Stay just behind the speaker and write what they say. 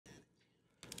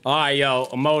All right, yo,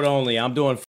 emote only. I'm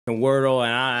doing fucking Wordle,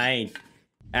 and I ain't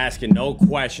asking no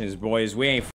questions, boys. We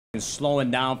ain't fucking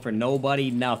slowing down for nobody,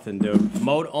 nothing, dude.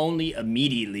 Emote only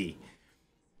immediately.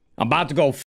 I'm about to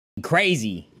go fucking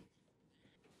crazy.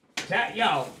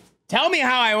 Yo, tell me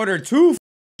how I ordered 2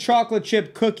 chocolate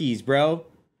chip cookies, bro.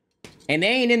 And they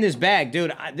ain't in this bag,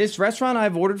 dude. This restaurant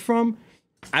I've ordered from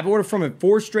it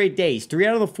 4 straight days. 3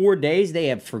 out of the 4 days, they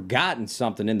have forgotten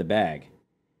something in the bag.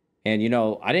 And, you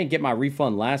know, I didn't get my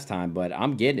refund last time, but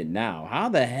I'm getting it now. How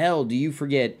the hell do you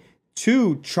forget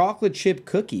 2 chocolate chip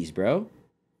cookies, bro?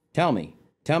 Tell me.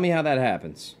 Tell me how that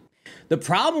happens. The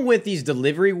problem with these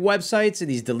delivery websites and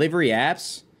these delivery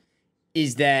apps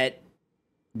is that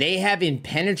they have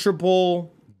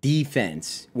impenetrable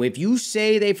defense. If you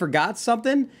say they forgot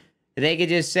something, they could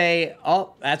just say,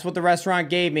 oh, that's what the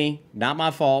restaurant gave me. Not my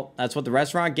fault. That's what the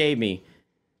restaurant gave me.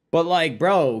 But, like,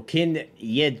 bro, can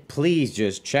you please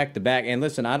just check the back? And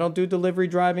listen, I don't do delivery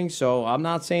driving, so I'm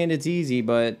not saying it's easy,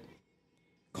 but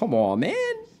come on,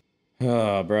 man.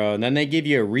 Oh, bro. And then they give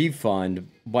you a refund.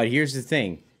 But here's the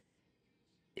thing.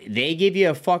 They give you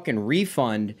a fucking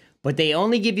refund, but they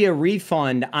only give you a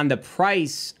refund on the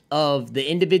price of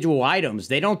the individual items.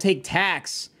 They don't take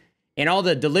tax and all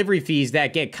the delivery fees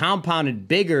that get compounded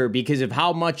bigger because of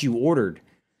how much you ordered.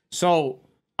 So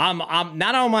I'm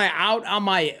not on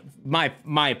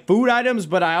my food items,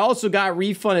 but I also got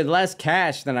refunded less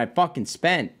cash than I fucking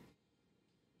spent.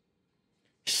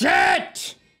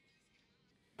 Shit!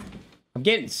 I'm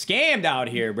getting scammed out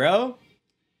here, bro.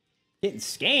 Getting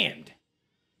scammed.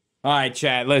 All right,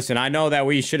 chat. Listen, I know that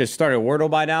we should have started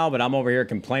Wordle by now, but I'm over here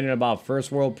complaining about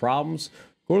first world problems.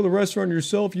 Go to the restaurant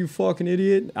yourself, you fucking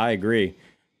idiot. I agree.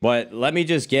 But let me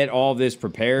just get all this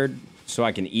prepared so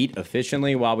I can eat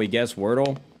efficiently while we guess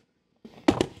Wordle.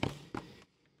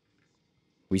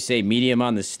 We say medium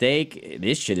on the steak.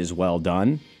 This shit is well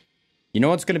done. You know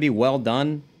what's going to be well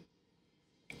done?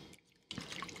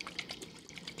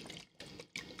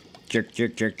 Jerk,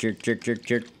 jerk, jerk, jerk, jerk, jerk,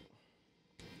 jerk.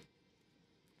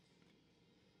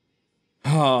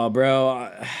 Oh, bro.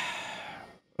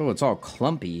 Oh, it's all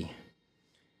clumpy.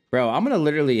 Bro, I'm going to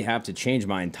literally have to change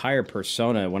my entire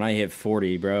persona when I hit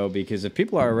 40, bro. Because if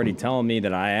people are already telling me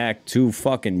that I act too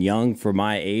fucking young for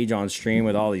my age on stream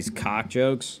with all these cock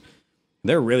jokes,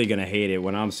 they're really going to hate it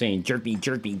when I'm saying jerk me,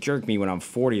 jerk me, jerk me when I'm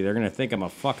 40. They're going to think I'm a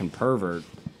fucking pervert.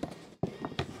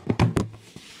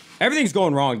 Everything's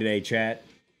going wrong today, chat.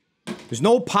 There's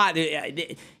no pot.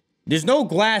 There's no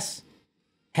glass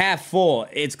half full.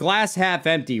 It's glass half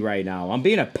empty right now. I'm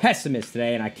being a pessimist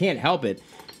today, and I can't help it.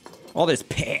 All this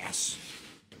pass.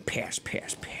 Pass,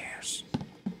 pass, pass.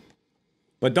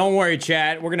 But don't worry,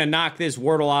 chat. We're going to knock this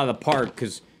Wordle out of the park,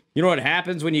 because you know what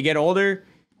happens when you get older?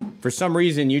 For some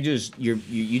reason, you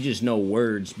just know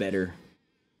words better.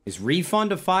 Is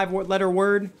refund a 5-letter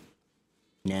word?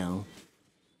 No.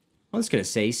 I'm just going to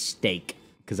say steak,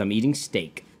 because I'm eating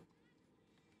steak.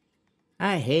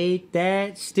 I hate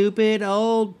that stupid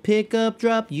old pickup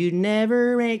truck. You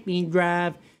never make me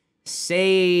drive.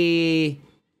 Say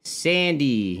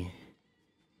Sandy.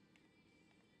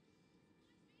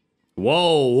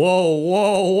 Whoa, whoa,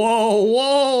 whoa, whoa,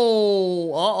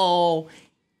 whoa. Uh-oh.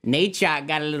 Nadeshot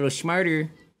got a little smarter.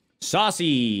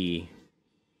 Saucy.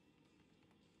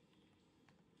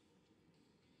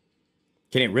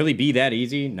 Can it really be that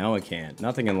easy? No, it can't.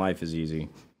 Nothing in life is easy.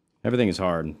 Everything is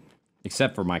hard.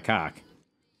 Except for my cock.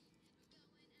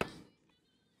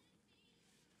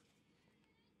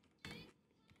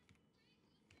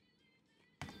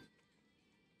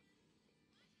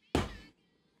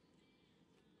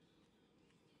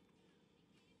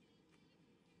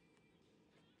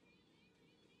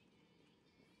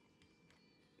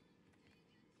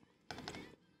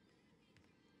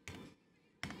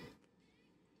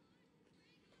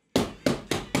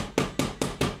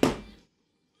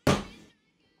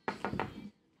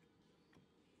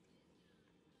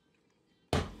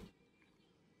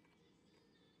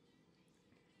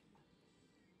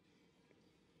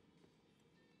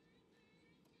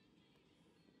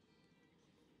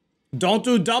 Don't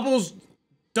do doubles.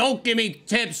 Don't give me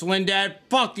tips, Lindad.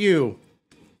 Fuck you.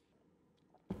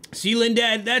 See,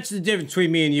 Lindad, that's the difference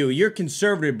between me and you. You're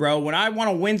conservative, bro. When I want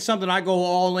to win something, I go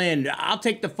all in. I'll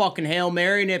take the fucking Hail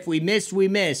Mary, and if we miss, we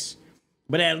miss.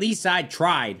 But at least I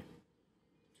tried.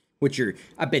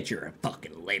 I bet you're a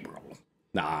fucking liberal.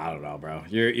 Nah, I don't know, bro.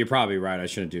 You're probably right. I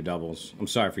shouldn't do doubles. I'm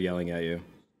sorry for yelling at you.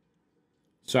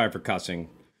 Sorry for cussing.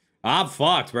 I'm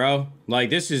fucked, bro. Like,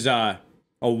 this is, a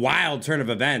wild turn of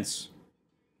events.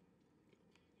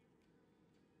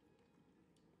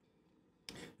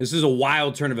 This is a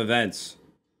wild turn of events.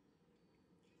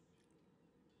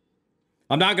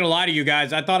 I'm not gonna lie to you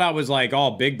guys. I thought I was like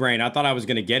all big brain. I thought I was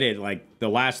gonna get it like the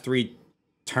last 3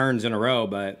 turns in a row,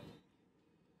 but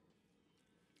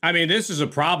I mean, this is a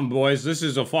problem, boys. This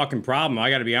is a fucking problem. I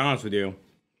gotta be honest with you.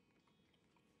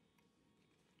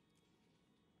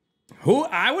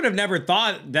 I would have never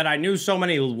thought that I knew so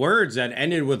many words that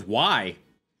ended with Y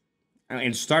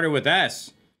and started with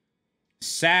S.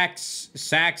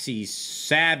 Saxy,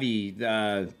 savvy,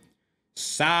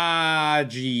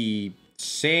 Saji,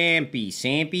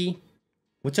 Sampy.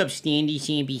 What's up,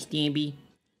 Stampy?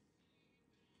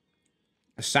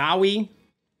 Sawi?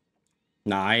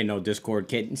 Nah, I ain't no Discord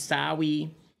kid. Sawi.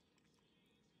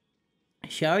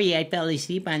 Sorry, I fell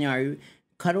asleep on our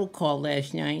cuddle call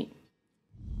last night.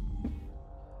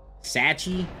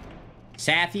 Sachi?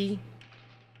 Safi?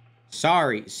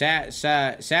 Sorry,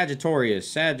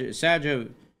 Sagittarius.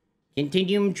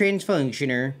 Continuum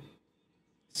transfunctioner.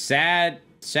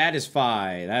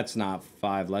 Satisfy. That's not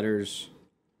 5 letters.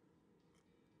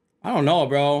 I don't know,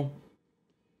 bro.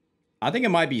 I think it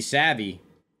might be savvy.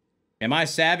 Am I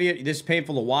savvy? This is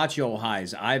painful to watch. Yo,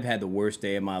 highs. I've had the worst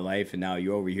day of my life, and now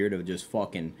you're over here to just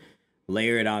fucking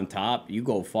layer it on top. You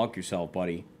go fuck yourself,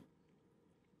 buddy.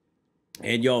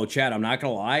 And yo, Chad, I'm not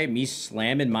gonna lie. Me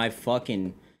slamming my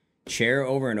fucking chair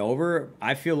over and over,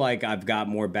 I feel like I've got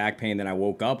more back pain than I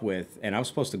woke up with. And I'm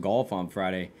supposed to golf on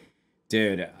Friday.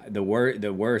 Dude, the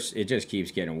worst, it just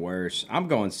keeps getting worse. I'm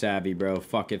going savvy, bro.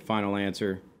 Fuck it, final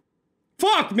answer.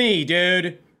 Fuck me,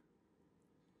 dude.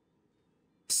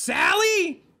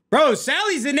 Sally? Bro,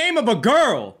 Sally's the name of a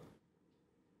girl.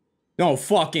 No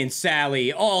fucking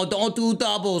Sally. Oh, don't do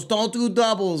doubles. Don't do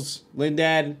doubles.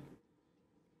 Lindad.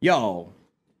 Yo.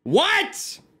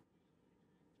 What?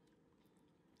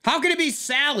 How could it be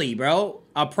Sally, bro?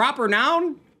 A proper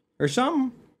noun? Or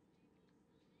something?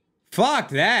 Fuck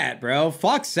that, bro.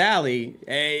 Fuck Sally.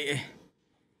 Hey.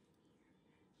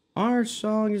 Our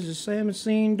song is a salmon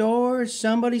scene door.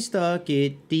 Somebody stuck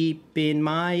it deep in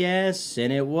my ass,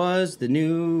 and it was the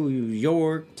New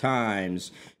York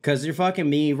Times. 'Cause they're fucking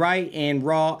me right and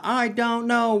raw. I don't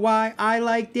know why I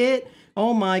liked it.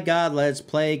 Oh my god, let's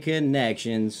play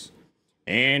Connections.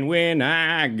 And when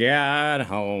I got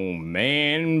home,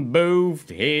 man boofed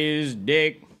his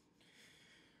dick.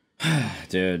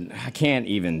 Dude, I can't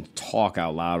even talk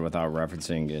out loud without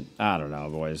referencing it. I don't know,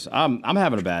 boys. I'm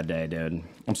having a bad day, dude.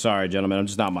 I'm sorry, gentlemen. I'm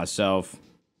just not myself.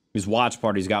 These watch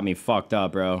parties got me fucked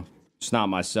up, bro. Just not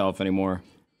myself anymore.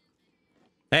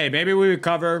 Hey, maybe we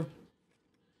recover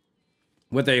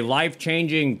with a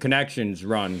life-changing Connections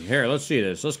run. Here, let's see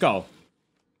this. Let's go.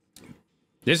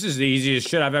 This is the easiest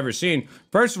shit I've ever seen.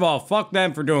 First of all, fuck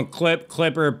them for doing clip,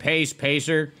 clipper, pace,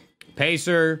 pacer,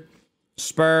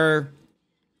 spur,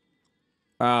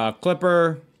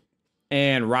 clipper,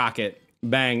 and rocket.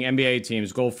 Bang, NBA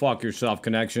teams. Go fuck yourself,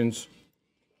 Connections.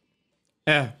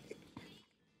 Yeah.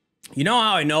 You know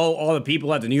how I know all the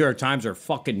people at the New York Times are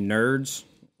fucking nerds?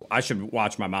 I should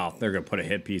watch my mouth. They're gonna put a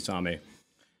hit piece on me.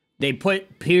 They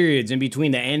put periods in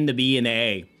between the N, the B, and the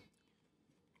A.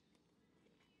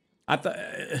 I thought,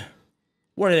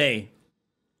 what are they?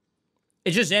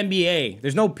 It's just NBA.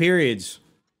 There's no periods.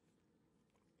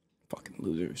 Fucking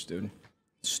losers, dude.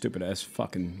 Stupid ass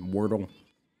fucking Wordle.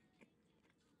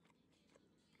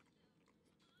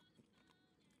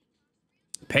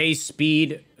 Pace,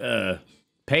 speed,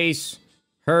 pace,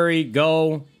 hurry,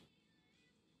 go,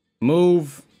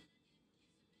 move,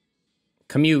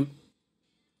 commute.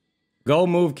 Go,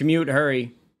 move, commute,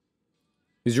 hurry.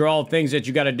 These are all things that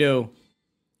you gotta do.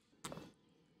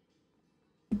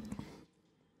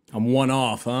 I'm one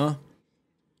off, huh?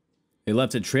 They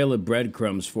left a trail of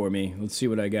breadcrumbs for me. Let's see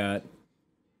what I got.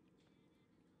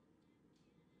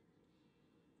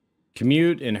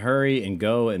 Commute and hurry and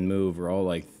go and move are all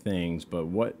like things, but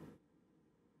what?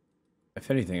 If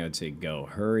anything, I'd say go.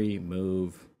 Hurry,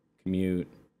 move, commute,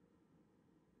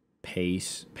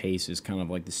 pace. Pace is kind of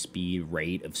like the speed,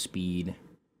 rate of speed.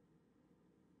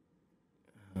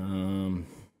 Fuck,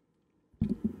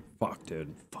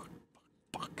 dude. Fuck.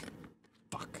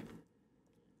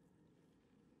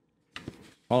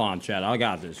 Hold on, Chad. I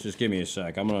got this. Just give me a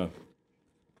sec.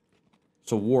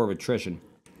 It's a war of attrition.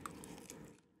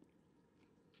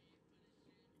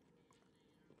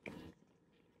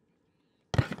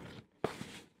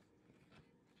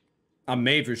 I'm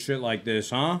made for shit like this,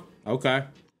 huh? Okay.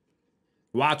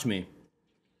 Watch me.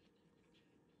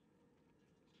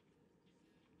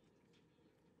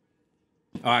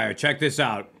 Alright, check this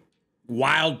out.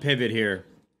 Wild pivot here.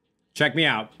 Check me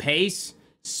out. Pace,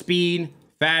 speed,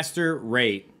 faster,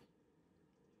 rate.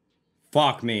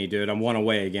 Fuck me, dude. I'm one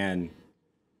away again.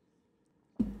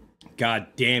 God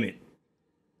damn it.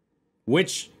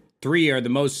 Which 3 are the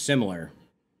most similar?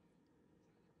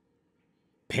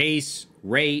 pace,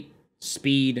 rate,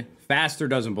 speed. Faster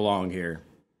doesn't belong here.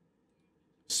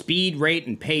 Speed, rate,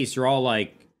 and pace are all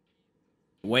like...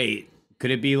 Wait,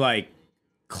 could it be like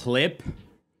clip?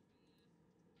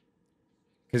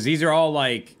 Because these are all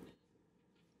like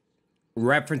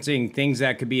referencing things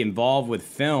that could be involved with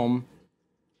film.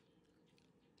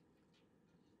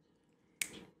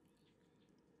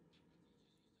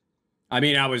 I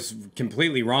mean, I was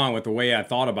completely wrong with the way I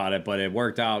thought about it, but it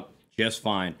worked out just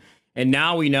fine. And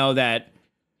now we know that,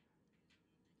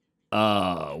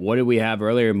 what did we have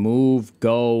earlier? Move,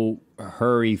 go,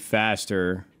 hurry,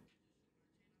 faster.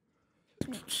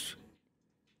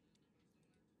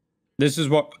 This is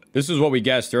what we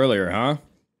guessed earlier, huh?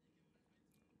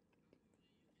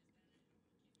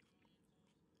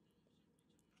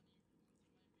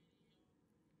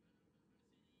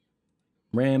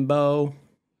 Rambo.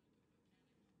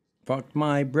 Fuck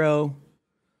my bro.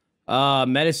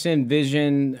 Medicine,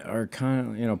 vision, or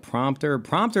kind of, prompter.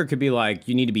 Prompter could be like,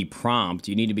 you need to be prompt.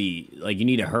 You need to be, like, you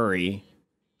need to hurry.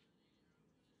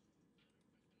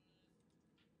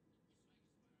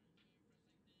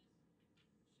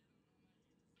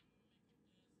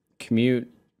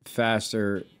 Commute,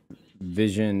 faster,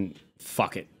 vision,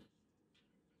 fuck it.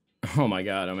 Oh my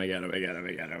god, oh my god, oh my god, oh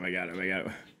my god, oh my god, oh my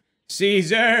god.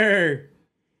 Caesar!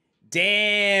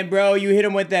 Damn, bro, you hit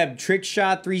him with that trick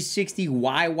shot 360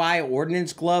 YY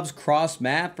ordnance gloves cross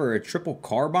map for a triple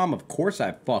car bomb. Of course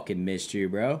I fucking missed you,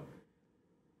 bro.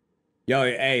 Yo,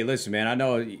 hey, listen, man, I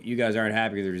know you guys aren't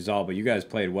happy with the result, but you guys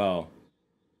played well.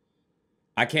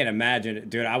 I can't imagine,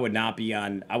 dude, I would not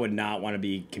want to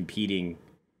be competing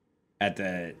at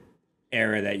the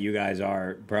era that you guys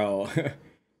are, bro.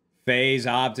 Phase,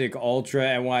 Optic, Ultra,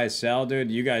 NYSL, dude.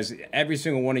 You guys, every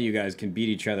single one of you guys can beat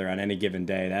each other on any given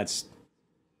day. That's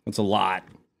a lot.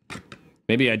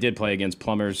 Maybe I did play against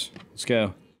plumbers. Let's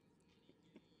go.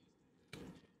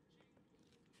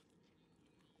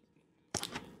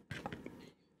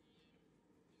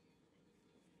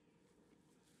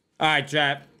 All right,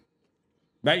 chat.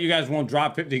 Bet you guys won't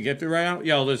drop 50 to get through right now?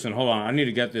 Yo, listen, hold on. I need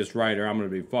to get this right or I'm going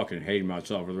to be fucking hating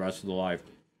myself for the rest of the life.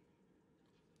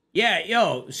 Yeah,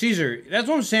 yo, Caesar, that's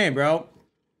what I'm saying, bro.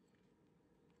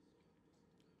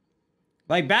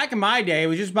 Like, back in my day, it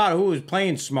was just about who was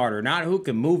playing smarter, not who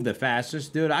could move the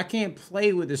fastest. Dude, I can't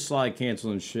play with this slide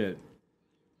canceling shit.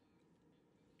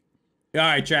 All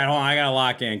right, chat, hold on. I got to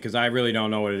lock in because I really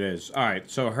don't know what it is. All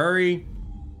right, so hurry.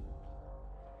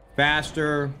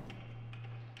 Faster.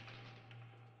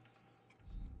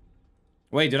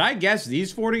 Wait, did I guess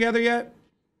these four together yet?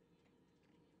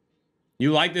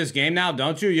 You like this game now,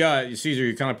 don't you? Yeah, Caesar,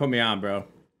 you kind of put me on, bro.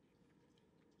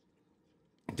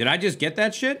 Did I just get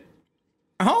that shit?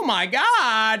 Oh my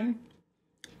god!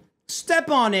 Step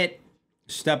on it.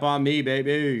 Step on me,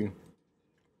 baby.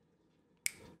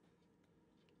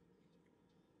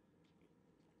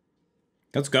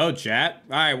 Let's go, chat.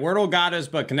 All right, Wordle got us,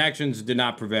 but connections did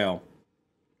not prevail.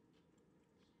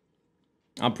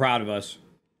 I'm proud of us.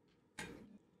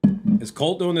 Is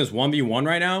Colt doing this 1v1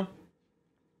 right now?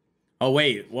 Oh,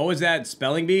 wait. What was that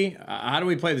spelling bee? How do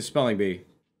we play the spelling bee?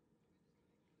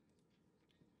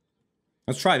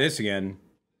 Let's try this again.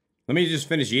 Let me just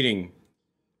finish eating.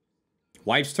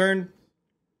 Wife's turn?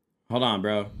 Hold on,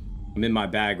 bro. I'm in my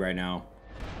bag right now.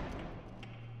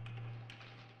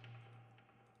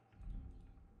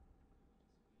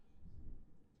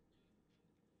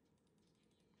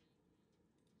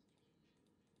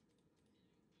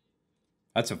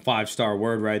 That's a 5-star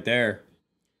word right there.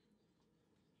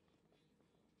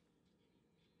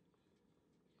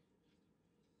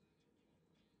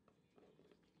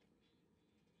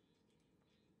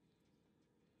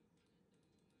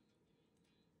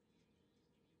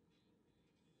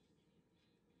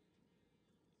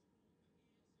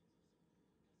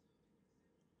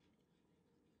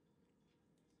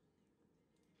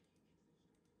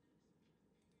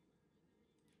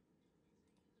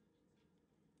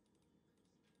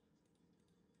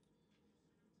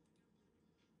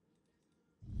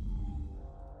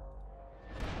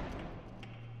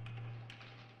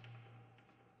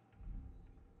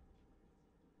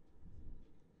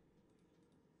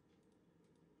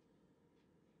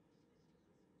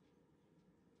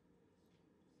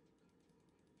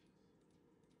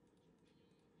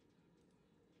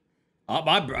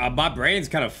 My brain's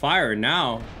kind of firing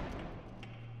now.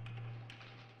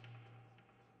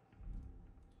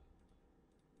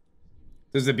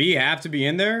 Does the bee have to be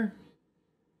in there?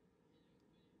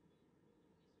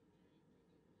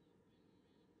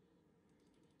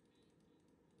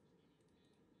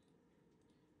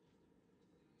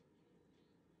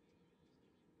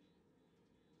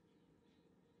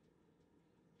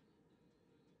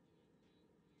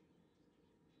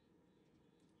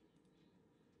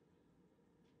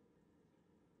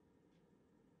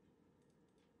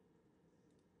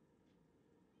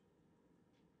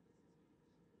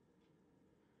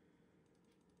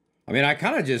 I mean, I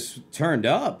kind of just turned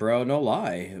up, bro. No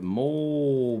lie.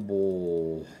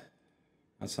 Mobile.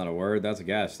 That's not a word. That's a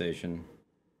gas station.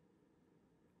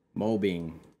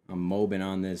 Mobbing. I'm mobbing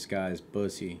on this guy's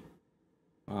pussy.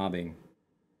 Mobbing.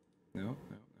 No.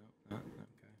 Not.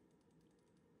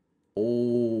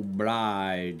 Okay.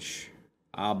 Oblige.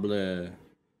 Obligo.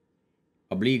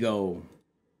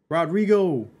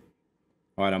 Rodrigo.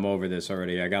 All right, I'm over this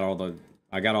already. I got all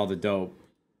the dope.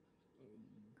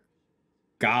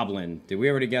 Goblin. Did we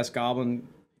already guess goblin?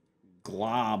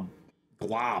 Glob.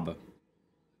 How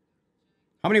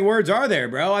many words are there,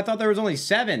 bro? I thought there was only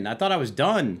 7. I thought I was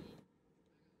done.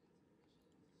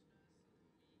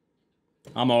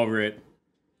 I'm over it.